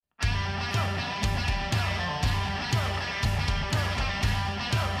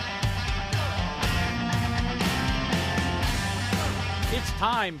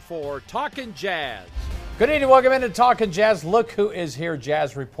time for Talkin Jazz. Good evening, welcome into Talkin Jazz. Look who is here,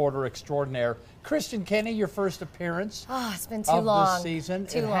 jazz reporter extraordinaire, Kristen Kenny, your first appearance it's been too long. This season.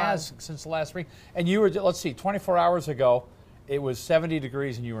 Too long. Has since the last week. And you were, let's see, 24 hours ago, it was 70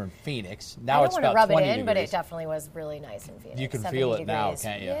 degrees and you were in Phoenix. Now it's about 20 degrees. I don't want to rub it in, but it definitely was really nice in Phoenix. You can feel it now, degrees.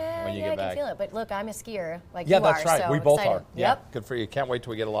 can't you, Yeah, when you get I back? can feel it. But look, I'm a skier like Yeah, you are. that's right. So We both excited. are. Yeah, Yep. good for you. Can't wait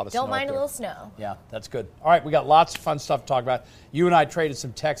till we get a lot of snow. Don't mind up a there. little snow. Yeah, that's good. All right, we got lots of fun stuff to talk about. You and I traded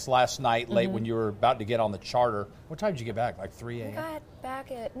some texts last night late when you were about to get on the charter. What time did you get back? Like 3 a.m.? I got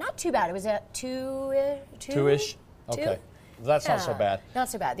back at, not too bad. It was at 2-ish? Okay. Well, that's not so bad. Not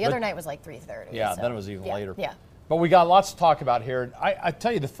so bad. The other night was like 3:30. Yeah, so, then it was even later. Yeah. But we got lots to talk about here. I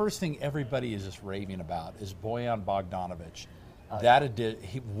tell you, the first thing everybody is just raving about is Boyan Bogdanovic.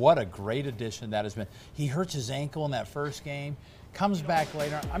 What a great addition that has been. He hurts his ankle in that first game, comes back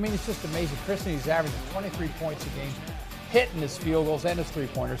later. I mean, it's just amazing. Kristen, he's averaging 23 points a game, hitting his field goals and his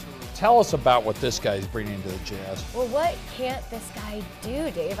three-pointers. Tell us about what this guy is bringing to the Jazz. Well, what can't this guy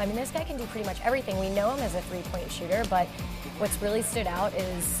do, Dave? I mean, this guy can do pretty much everything. We know him as a three-point shooter, but what's really stood out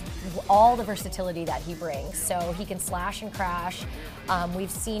is all the versatility that he brings. So he can slash and crash.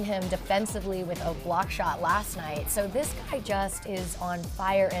 We've seen him defensively with a block shot last night. So this guy just is on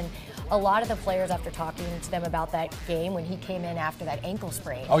fire. And a lot of the players, after talking to them about that game when he came in after that ankle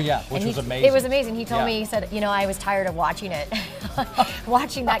sprain. Oh, yeah, which was amazing. It was amazing. He told me, he said, I was tired of watching it.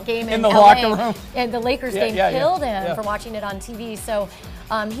 Watching that game in the LA, locker room. And the Lakers game killed him from watching it on TV. So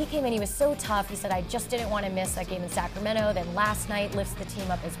he came in, he was so tough. He said, I just didn't want to miss that game in Sacramento. Then last night lifts the team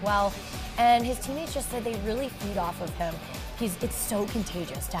up as well. And his teammates just said they really feed off of him. It's so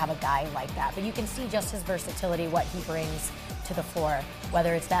contagious to have a guy like that. But you can see just his versatility, what he brings to the floor.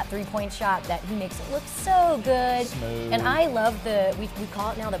 Whether it's that three-point shot that he makes it look so good. Smooth. And I love we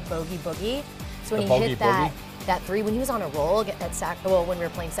call it now the boogie. So when he hit that three, when he was on a roll, when we were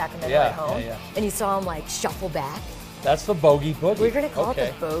playing Sacramento at home, and you saw him like shuffle back. That's the bogey boogie. We're going to call it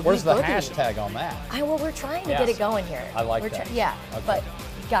the bogey Where's the boogie. hashtag on that? We're trying to get it going here. I like that. Okay. But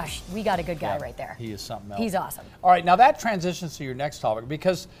gosh, we got a good guy right there. He is something else. He's awesome. All right, now that transitions to your next topic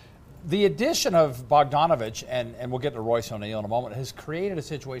because the addition of Bogdanovic, and we'll get to Royce O'Neal in a moment, has created a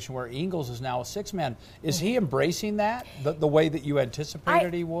situation where Ingles is now a six-man. Is he embracing that the way that you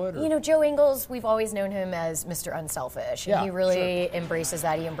anticipated he would? Or? Joe Ingles, we've always known him as Mr. Unselfish. And he really embraces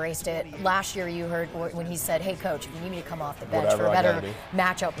that. He embraced it. Last year you heard when he said, hey, coach, if you need me to come off the bench for a better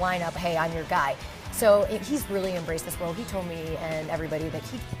matchup lineup, hey, I'm your guy. So he's really embraced this role. He told me and everybody that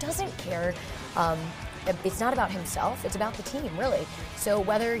he doesn't care. It's not about himself, it's about the team, really. So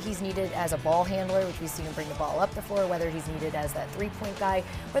whether he's needed as a ball handler, which we've seen him bring the ball up the floor, whether he's needed as that three-point guy,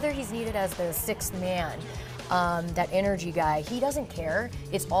 whether he's needed as the sixth man, that energy guy, he doesn't care.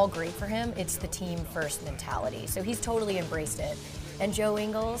 It's all great for him. It's the team-first mentality. So he's totally embraced it. And Joe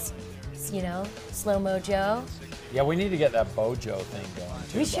Ingles, slow-mo Joe. Yeah, we need to get that Bojo thing going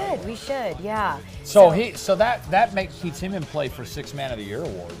too. We should, yeah. So that keeps him in play for Six Man of the Year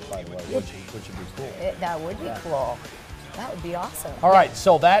award, by the way, which would be cool. That would be cool. That would be awesome. All right,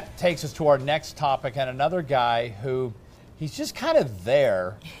 so that takes us to our next topic, and another guy who he's just kind of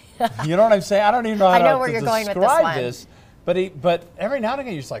there. You know what I'm saying? I don't even know how to describe this, but every now and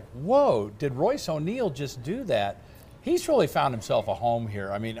again you're just like, whoa, did Royce O'Neal just do that? He's really found himself a home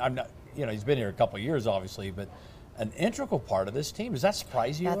here. I mean, I'm not, he's been here a couple of years, obviously, but an integral part of this team. Does that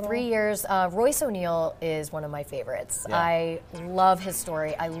surprise you at all? 3 years. Royce O'Neal is one of my favorites. Yeah. I love his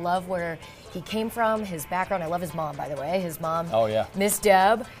story. I love where he came from, his background. I love his mom, by the way. His mom, Miss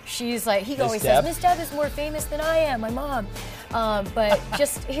Deb. She's like, he always says, Miss Deb is more famous than I am, my mom. But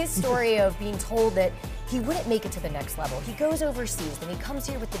just his story of being told that he wouldn't make it to the next level. He goes overseas, then he comes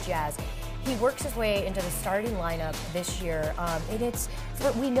here with the Jazz. He works his way into the starting lineup this year,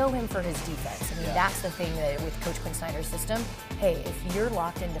 and we know him for his defense. I mean, that's the thing that with Coach Quinn Snyder's system. Hey, if you're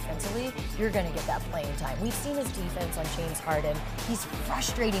locked in defensively, you're going to get that playing time. We've seen his defense on James Harden. He's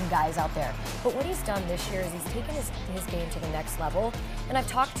frustrating guys out there. But what he's done this year is he's taken his game to the next level. And I've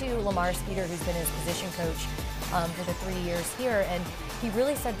talked to Lamar Skeeter, who's been his position coach for the 3 years here, and he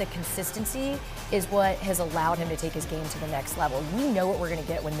really said the consistency is what has allowed him to take his game to the next level. We know what we're going to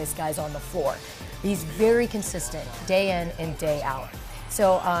get when this guy's on the floor. He's very consistent, day in and day out.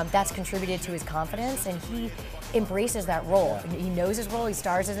 So that's contributed to his confidence, and he embraces that role. Yeah. He knows his role. He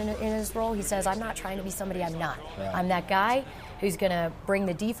stars in his role. He says, I'm not trying to be somebody I'm not. Yeah. I'm that guy who's going to bring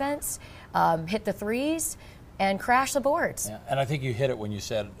the defense, hit the threes, and crash the boards. Yeah. And I think you hit it when you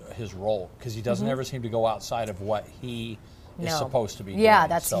said his role, because he doesn't ever seem to go outside of what he is supposed to be doing.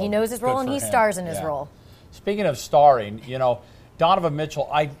 Yeah, he knows his role, and he stars in his role. Speaking of starring, Donovan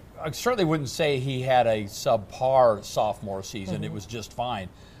Mitchell, I certainly wouldn't say he had a subpar sophomore season. It was just fine.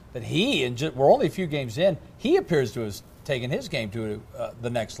 But we're only a few games in, he appears to have taken his game to the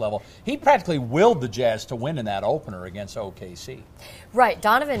next level. He practically willed the Jazz to win in that opener against OKC. Right.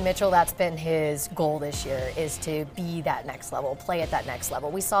 Donovan Mitchell, that's been his goal this year, is to be that next level, play at that next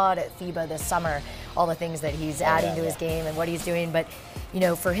level. We saw it at FIBA this summer, all the things that he's adding to his game and what he's doing. But,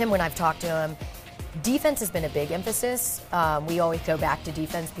 for him, when I've talked to him, defense has been a big emphasis. We always go back to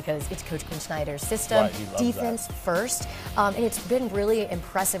defense because it's Coach Quinn Snyder's system. Right, he loves defense that. first. And it's been really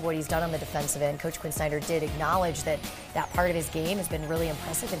impressive what he's done on the defensive end. Coach Quinn Snyder did acknowledge that part of his game has been really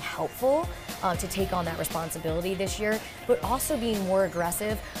impressive and helpful to take on that responsibility this year, but also being more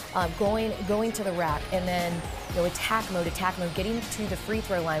aggressive, going to the rack, and then attack mode, getting to the free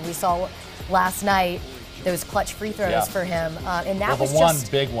throw line. We saw last night those clutch free throws for him, and that was one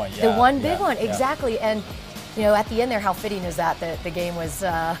big one. The one big one, exactly. And at the end there, how fitting is that the game was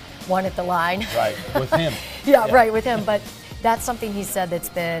won at the line? Right, with him. Right, with him. But that's something he said that's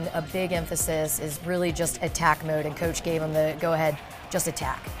been a big emphasis, is really just attack mode. And Coach gave him the go ahead, just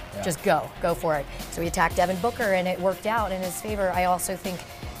attack, just go for it. So he attacked Devin Booker, and it worked out in his favor. I also think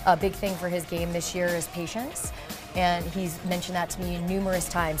a big thing for his game this year is patience. And he's mentioned that to me numerous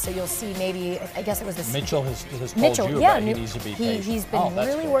times. So you'll see maybe, I guess it was this. Mitchell has told you about he needs to be patient. He's been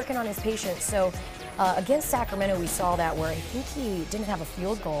really working on his patience. So against Sacramento, we saw that where I think he didn't have a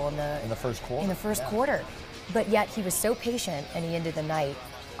field goal in the first quarter. In the first quarter. But yet he was so patient, and he ended the night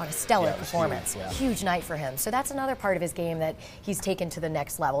on a stellar performance. Huge night for him. So that's another part of his game that he's taken to the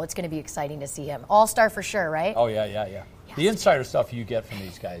next level. It's going to be exciting to see him. All-star for sure, right? Oh, yeah. The insider stuff you get from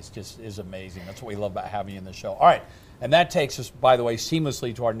these guys just is amazing. That's what we love about having you in the show. All right, and that takes us, by the way,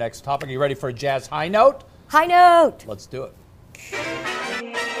 seamlessly to our next topic. Are you ready for a Jazz high note? High note! Let's do it.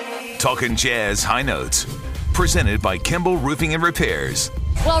 Talkin Jazz High Notes, presented by Kimball Roofing and Repairs.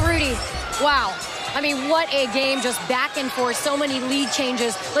 Well, Rudy, wow. I mean, what a game, just back and forth, so many lead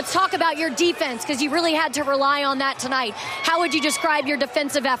changes. Let's talk about your defense, because you really had to rely on that tonight. How would you describe your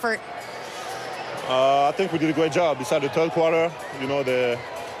defensive effort? I think we did a great job. Besides the third quarter,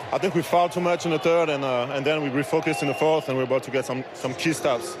 I think we fouled too much in the third, and then we refocused in the fourth, and we're about to get some key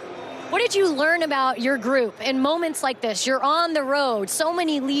stops. What did you learn about your group in moments like this? You're on the road, so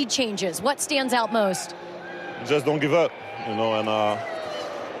many lead changes. What stands out most? Just don't give up, and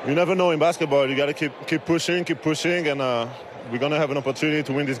you never know in basketball. You got to keep pushing, and we're going to have an opportunity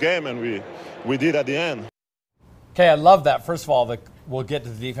to win this game, and we did at the end. Okay, I love that. First of all, we'll get to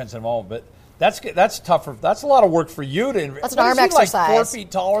the defense in a moment, but that's tougher. That's a lot of work for you to. That's an arm exercise. Like 4 feet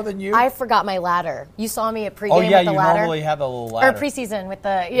taller than you. I forgot my ladder. You saw me at pregame with the ladder. Oh yeah, you normally have the little ladder. Or preseason with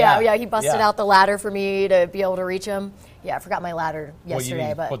the He busted out the ladder for me to be able to reach him. Yeah, I forgot my ladder yesterday, well, you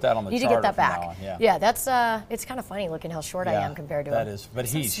need but to put that on the need to chart get that back. Now on, yeah, that's it's kind of funny looking how short I am compared to him. That is, but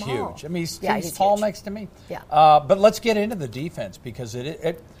he's small. huge. I mean, he's tall huge. next to me. Yeah. But let's get into the defense, because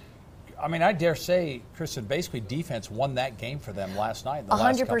I dare say, Kristen, basically defense won that game for them last night.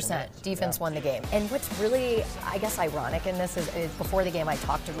 100% defense won the game. And what's really, I guess, ironic in this is before the game I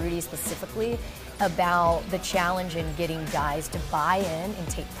talked to Rudy specifically about the challenge in getting guys to buy in and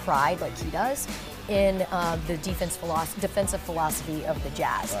take pride like he does in the defensive philosophy of the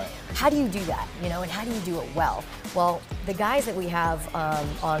Jazz. Right. How do you do that, and how do you do it well? Well, the guys that we have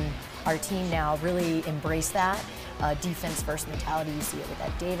on our team now really embrace that. Defense-first mentality. You see it with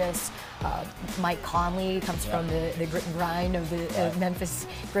Ed Davis. Mike Conley comes from the grit and grind of the Memphis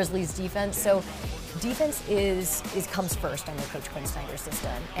Grizzlies defense. So defense comes first under Coach Quinn Snyder's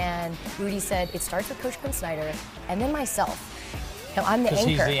system. And Rudy said it starts with Coach Quinn Snyder and then myself. I'm the anchor.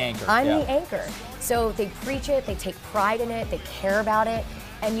 He's the anchor. I'm the anchor. So they preach it, they take pride in it, they care about it,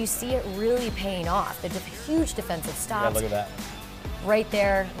 and you see it really paying off. The huge defensive stops. Yeah, look at that. Right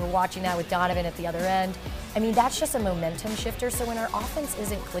there, we're watching that with Donovan at the other end. I mean, that's just a momentum shifter. So when our offense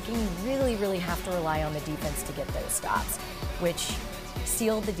isn't clicking, you really, really have to rely on the defense to get those stops, which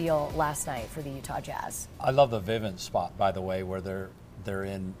sealed the deal last night for the Utah Jazz. I love the Vivint spot, by the way, where they're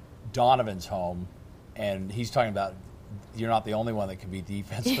in Donovan's home, and he's talking about you're not the only one that can be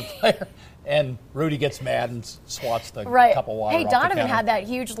defensive player. And Rudy gets mad and swats the cup of water. Hey, off Donovan the counter. had that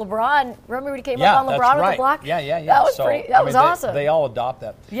huge LeBron. Remember when he came up on LeBron with the block? Yeah. That was awesome. They all adopt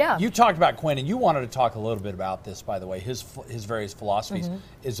that. Yeah. You talked about Quinn, and you wanted to talk a little bit about this, by the way. His various philosophies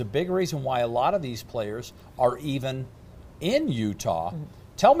is a big reason why a lot of these players are even in Utah.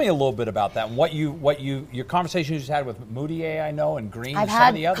 Tell me a little bit about that and what your conversations you just had with Moutier, I know, and Green. I've and some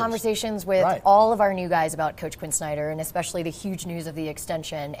of the had others. conversations with all of our new guys about Coach Quinn Snyder, and especially the huge news of the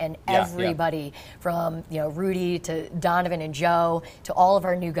extension. And everybody from Rudy to Donovan and Joe to all of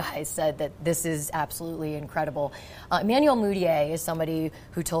our new guys said that this is absolutely incredible. Emmanuel Moutier is somebody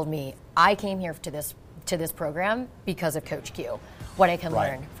who told me, I came here to this program because of Coach Q. What I can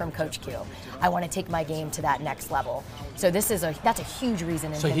learn from Coach Q. I want to take my game to that next level. So that's a huge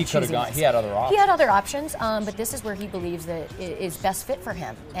reason. So he could have gone. He had other options. He had other options, but this is where he believes that it is best fit for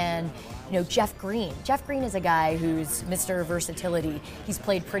him. And Jeff Green. Jeff Green is a guy who's Mr. Versatility. He's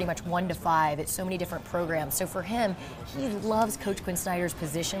played pretty much 1 to 5 at so many different programs. So for him, he loves Coach Quinn Snyder's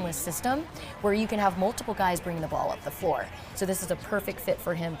positionless system, where you can have multiple guys bringing the ball up the floor. So this is a perfect fit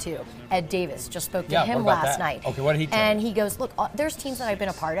for him too. Ed Davis, just spoke to him last night. Okay, what did he tell And you? he goes, look, there's teams that I've been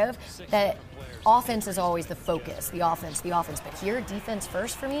a part of that offense is always the focus, the offense. But here, defense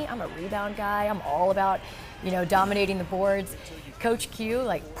first for me. I'm a rebound guy. I'm all about, dominating the boards. Coach Q,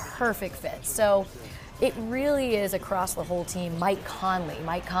 perfect fit. So it really is across the whole team. Mike Conley.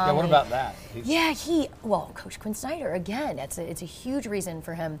 Yeah, what about that? Coach Quinn Snyder, again, it's a huge reason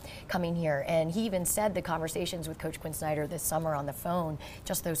for him coming here. And he even said the conversations with Coach Quinn Snyder this summer on the phone,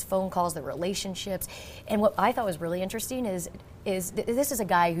 just those phone calls, the relationships. And what I thought was really interesting is this is a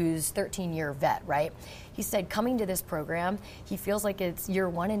guy who's 13-year vet, right? He said coming to this program, he feels like it's year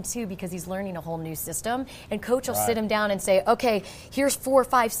 1 and 2 because he's learning a whole new system. And Coach will sit him down and say, okay, here's 4,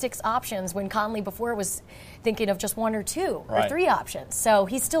 5, 6 options, when Conley before was thinking of just 1 or 2 or 3 options. So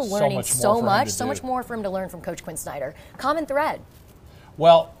he's still learning so much more for him to learn from Coach Quinn Snyder. Common thread.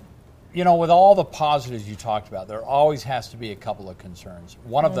 Well, with all the positives you talked about, there always has to be a couple of concerns.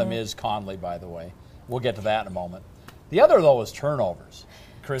 One of them is Conley, by the way. We'll get to that in a moment. The other, though, is turnovers.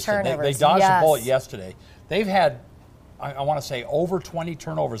 Kristen, they dodged the bullet yesterday. They've had, I want to say, over 20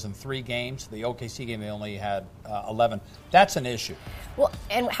 turnovers in 3 games. The OKC game, they only had 11. That's an issue. Well,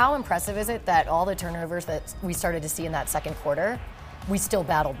 and how impressive is it that all the turnovers that we started to see in that second quarter, we still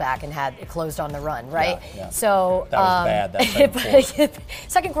battled back and had it closed on the run, right? Yeah. So that was bad. That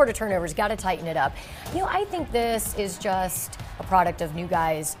second quarter turnovers, got to tighten it up. I think this is just a product of new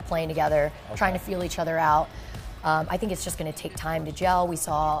guys playing together, trying to feel each other out. I think it's just going to take time to gel. We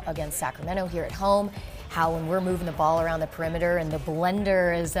saw against Sacramento here at home how when we're moving the ball around the perimeter and the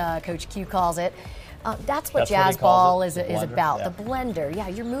blender, as Coach Q calls it, that's what jazz ball is about. Yeah. The blender. Yeah,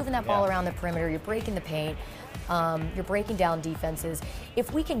 you're moving that ball around the perimeter. You're breaking the paint. You're breaking down defenses.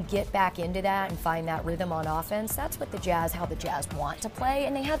 If we can get back into that and find that rhythm on offense, that's what how the Jazz want to play,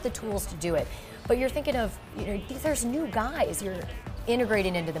 and they have the tools to do it. But you're thinking of, there's new guys you're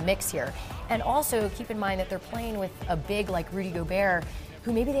integrating into the mix here. And also keep in mind that they're playing with a big like Rudy Gobert,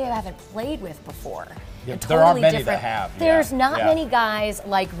 who maybe they haven't played with before. Yeah, totally there aren't many different. That have. There's not many guys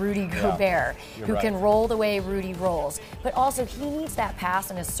like Rudy Gobert who can roll the way Rudy rolls. But also he needs that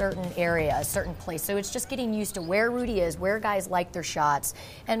pass in a certain area, a certain place. So it's just getting used to where Rudy is, where guys like their shots,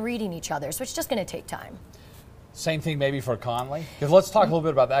 and reading each other. So it's just going to take time. Same thing maybe for Conley. Because let's talk a little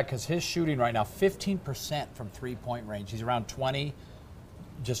bit about that, because his shooting right now, 15% from three-point range. He's around 20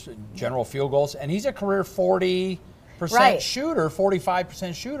 just general field goals. And he's a career 40% shooter,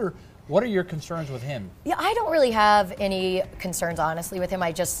 45% shooter. What are your concerns with him? Yeah, I don't really have any concerns, honestly, with him.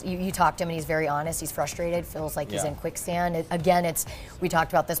 You talk to him and he's very honest. He's frustrated, feels like he's in quicksand. We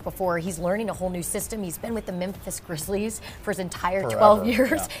talked about this before. He's learning a whole new system. He's been with the Memphis Grizzlies for his entire 12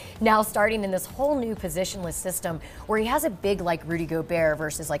 years. Now starting in this whole new positionless system where he has a big like Rudy Gobert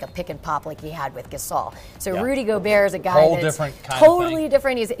versus like a pick and pop like he had with Gasol. So Rudy Gobert is a guy that's totally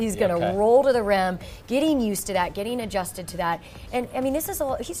different. He's going to roll to the rim, getting used to that, getting adjusted to that. And I mean,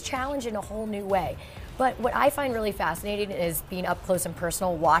 he's challenged in a whole new way. But what I find really fascinating is being up close and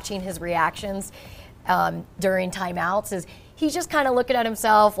personal, watching his reactions during timeouts. Is he's just kind of looking at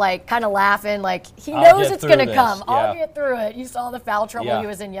himself, like kind of laughing, like he knows it's going to come. I'll get through it. You saw the foul trouble he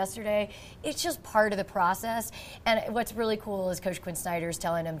was in yesterday. It's just part of the process. And what's really cool is Coach Quinn Snyder is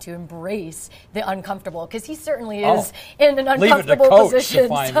telling him to embrace the uncomfortable, because he certainly is in an uncomfortable position.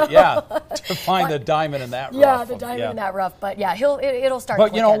 To find the diamond in that rough. Yeah, the diamond in that rough. But it'll start.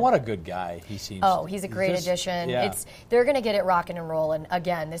 But clicking. What a good guy he seems. Oh, he's a great addition. Yeah. They're going to get it rocking and rolling.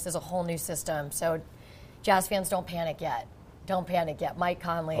 Again, this is a whole new system. So, Jazz fans, don't panic yet. Don't panic yet. Mike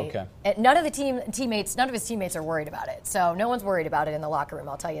Conley. Okay. None of his teammates are worried about it. So no one's worried about it in the locker room.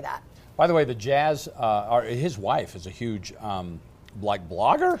 I'll tell you that. By the way, the Jazz, his wife is a huge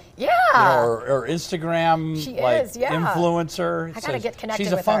blogger. Yeah. Or Instagram influencer. I gotta get connected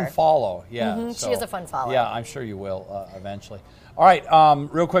with her. She's a fun follow. Yeah. Mm-hmm. She is a fun follow. Yeah, I'm sure you will eventually. All right.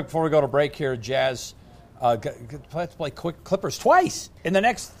 Real quick before we go to break here, Jazz Let's play Clippers twice in the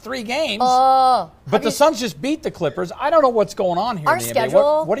next 3 games. Oh. But the Suns just beat the Clippers. I don't know what's going on here Our in the schedule,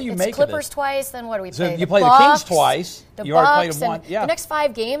 NBA. What do you make of this? Clippers twice, then what do we play? So you play the Kings twice. You already played them once. The next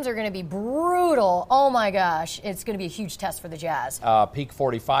 5 games are going to be brutal. Oh, my gosh. It's going to be a huge test for the Jazz. Peak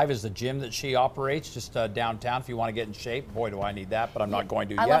 45 is the gym that she operates just downtown if you want to get in shape. Boy, do I need that, but I'm not going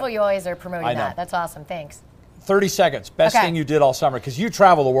to yet. I love how you always are promoting that. That's awesome. Thanks. 30 seconds. Best thing you did all summer, because you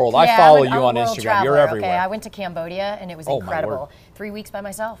travel the world. I follow you on Instagram. Traveler. You're everywhere. Okay, I went to Cambodia, and it was incredible. 3 weeks by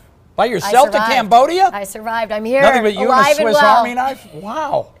myself. By yourself to Cambodia? I survived. I'm here. Nothing but you and a Swiss Army knife?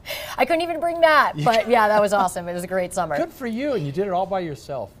 Wow. I couldn't even bring that. But, yeah, that was awesome. It was a great summer. Good for you, and you did it all by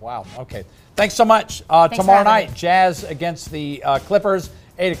yourself. Wow. Okay. Thanks so much. Tomorrow night, Jazz against the Clippers,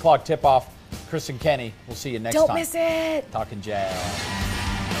 8 o'clock tip-off. Chris and Kenny, we'll see you next time. Don't miss it. Talkin' Jazz.